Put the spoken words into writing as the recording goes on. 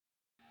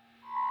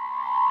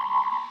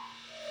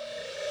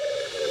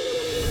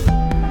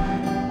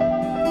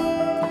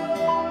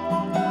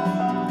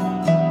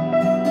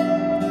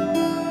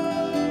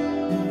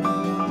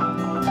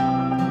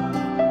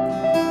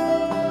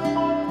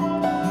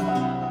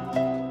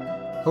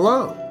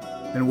Hello,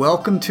 and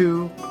welcome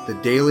to the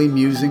Daily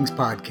Musings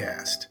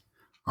podcast.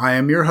 I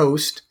am your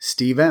host,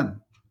 Steve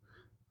M.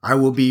 I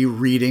will be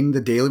reading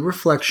the daily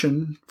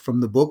reflection from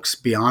the books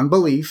Beyond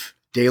Belief,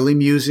 Daily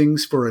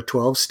Musings for a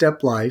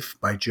 12-Step Life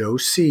by Joe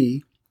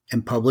C.,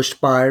 and published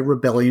by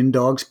Rebellion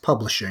Dogs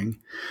Publishing,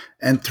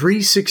 and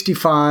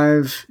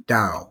 365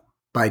 Tao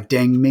by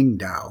Deng Ming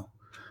Dao,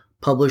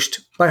 published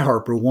by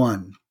Harper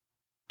One.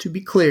 To be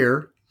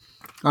clear,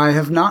 I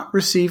have not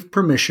received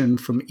permission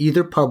from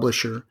either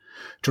publisher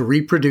to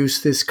reproduce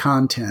this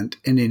content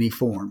in any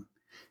form.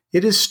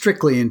 It is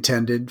strictly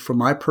intended for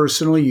my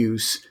personal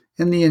use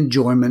and the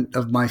enjoyment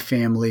of my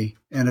family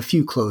and a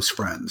few close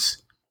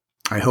friends.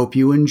 I hope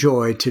you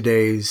enjoy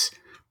today's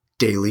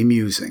Daily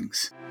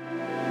Musings.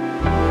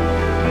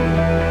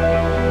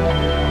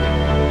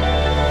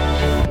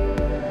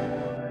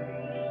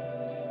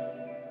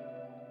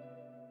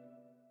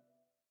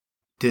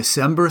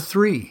 December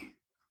 3,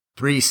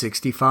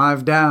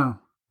 365 Tao,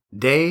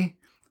 Day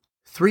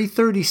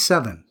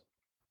 337.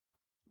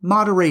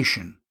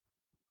 Moderation.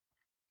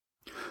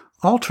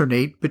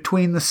 Alternate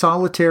between the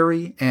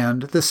solitary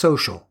and the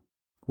social,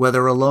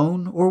 whether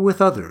alone or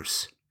with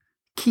others.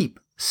 Keep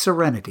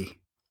serenity.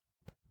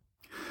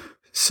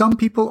 Some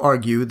people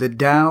argue that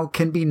Tao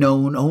can be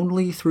known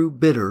only through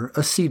bitter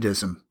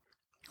asceticism.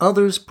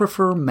 Others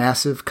prefer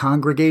massive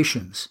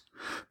congregations,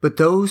 but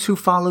those who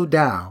follow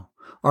Tao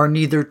are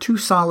neither too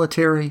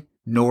solitary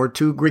nor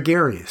too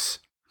gregarious.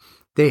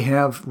 They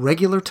have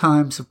regular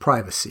times of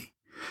privacy,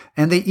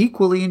 and they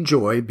equally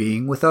enjoy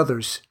being with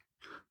others.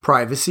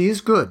 Privacy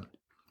is good,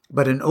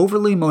 but an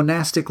overly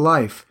monastic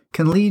life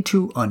can lead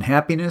to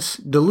unhappiness,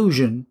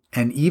 delusion,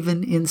 and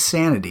even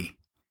insanity.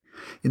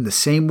 In the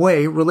same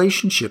way,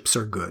 relationships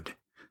are good,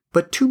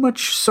 but too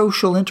much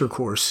social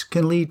intercourse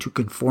can lead to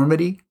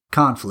conformity,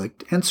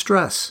 conflict, and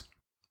stress.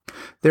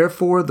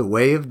 Therefore, the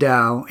way of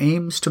Tao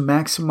aims to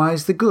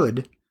maximize the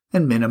good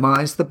and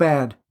minimize the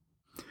bad.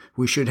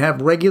 We should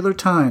have regular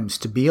times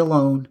to be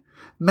alone,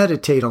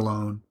 meditate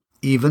alone,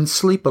 even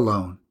sleep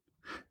alone.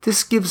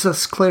 This gives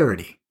us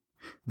clarity.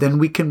 Then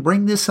we can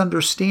bring this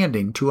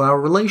understanding to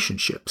our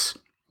relationships.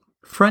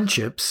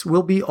 Friendships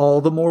will be all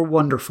the more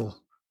wonderful.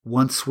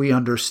 Once we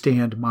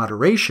understand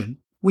moderation,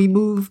 we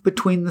move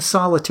between the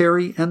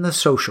solitary and the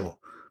social,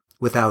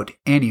 without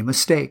any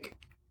mistake.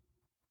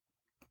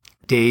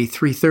 Day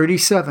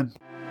 337.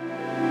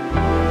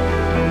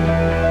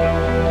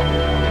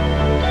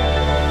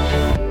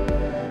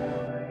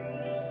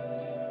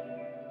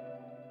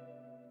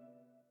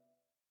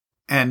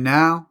 And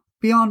now,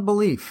 Beyond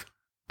Belief,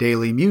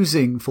 Daily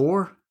Musing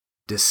for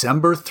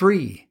December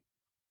 3.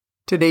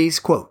 Today's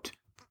quote.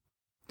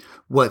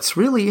 What's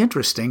really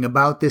interesting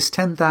about this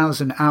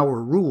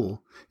 10,000-hour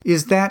rule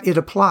is that it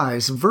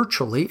applies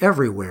virtually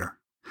everywhere.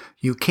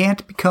 You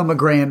can't become a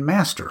Grand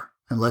Master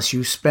unless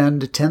you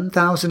spend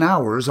 10,000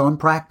 hours on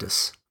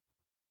practice.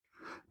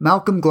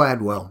 Malcolm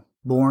Gladwell,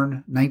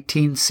 born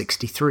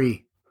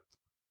 1963.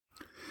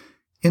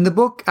 In the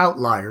book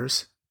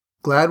Outliers,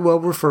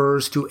 Gladwell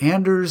refers to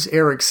Anders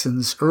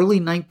Ericsson's early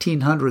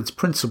 1900s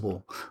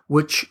principle,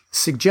 which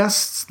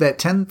suggests that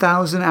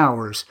 10,000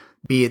 hours,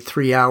 be it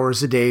 3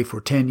 hours a day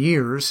for 10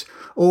 years,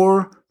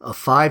 or a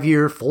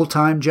 5-year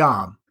full-time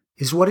job,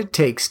 is what it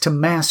takes to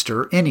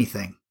master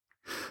anything,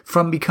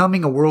 from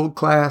becoming a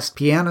world-class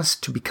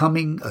pianist to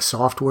becoming a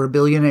software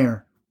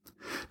billionaire.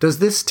 Does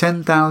this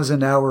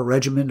 10,000-hour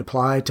regimen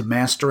apply to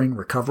mastering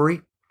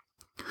recovery?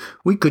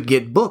 We could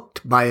get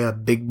booked by a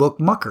big book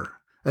mucker,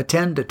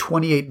 attend a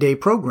 28-day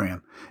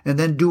program, and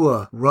then do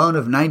a run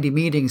of 90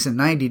 meetings in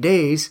 90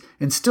 days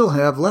and still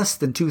have less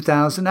than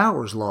 2,000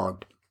 hours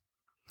logged.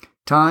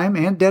 Time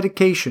and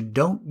dedication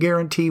don't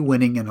guarantee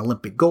winning an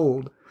Olympic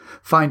gold,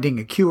 finding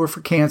a cure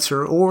for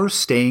cancer, or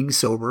staying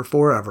sober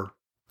forever.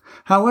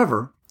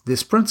 However,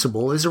 this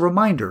principle is a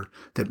reminder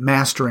that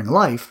mastering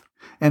life,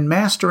 and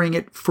mastering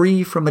it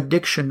free from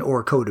addiction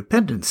or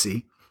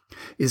codependency,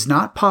 is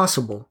not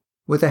possible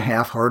with a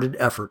half-hearted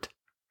effort.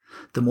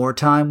 The more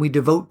time we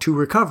devote to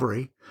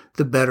recovery,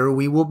 the better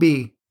we will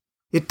be.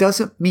 It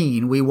doesn't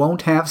mean we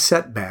won't have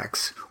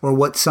setbacks or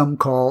what some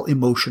call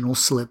emotional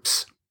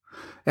slips.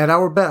 At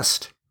our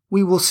best,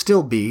 we will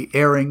still be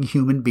erring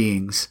human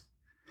beings.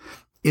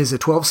 Is a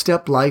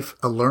 12-step life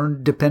a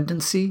learned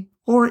dependency,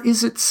 or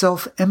is it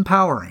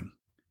self-empowering?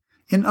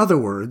 In other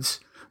words,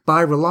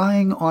 by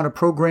relying on a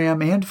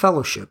program and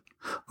fellowship,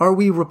 are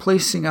we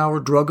replacing our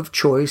drug of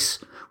choice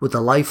with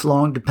a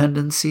lifelong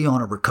dependency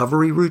on a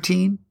recovery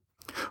routine?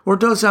 Or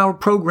does our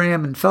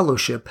program and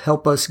fellowship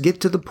help us get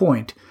to the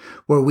point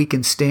where we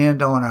can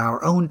stand on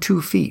our own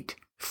 2 feet,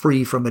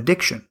 free from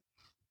addiction?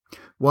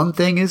 One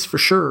thing is for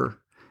sure,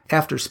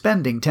 after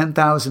spending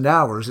 10,000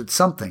 hours at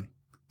something,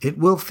 it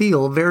will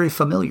feel very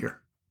familiar.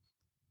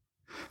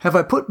 Have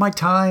I put my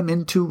time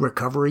into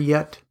recovery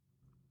yet?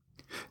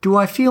 Do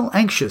I feel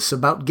anxious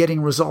about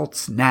getting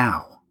results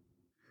now?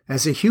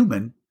 As a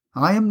human,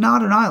 I am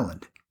not an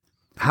island.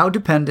 How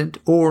dependent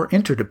or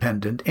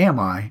interdependent am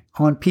I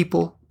on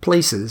people,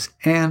 places,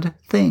 and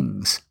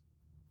things?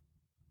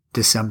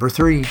 December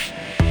 3.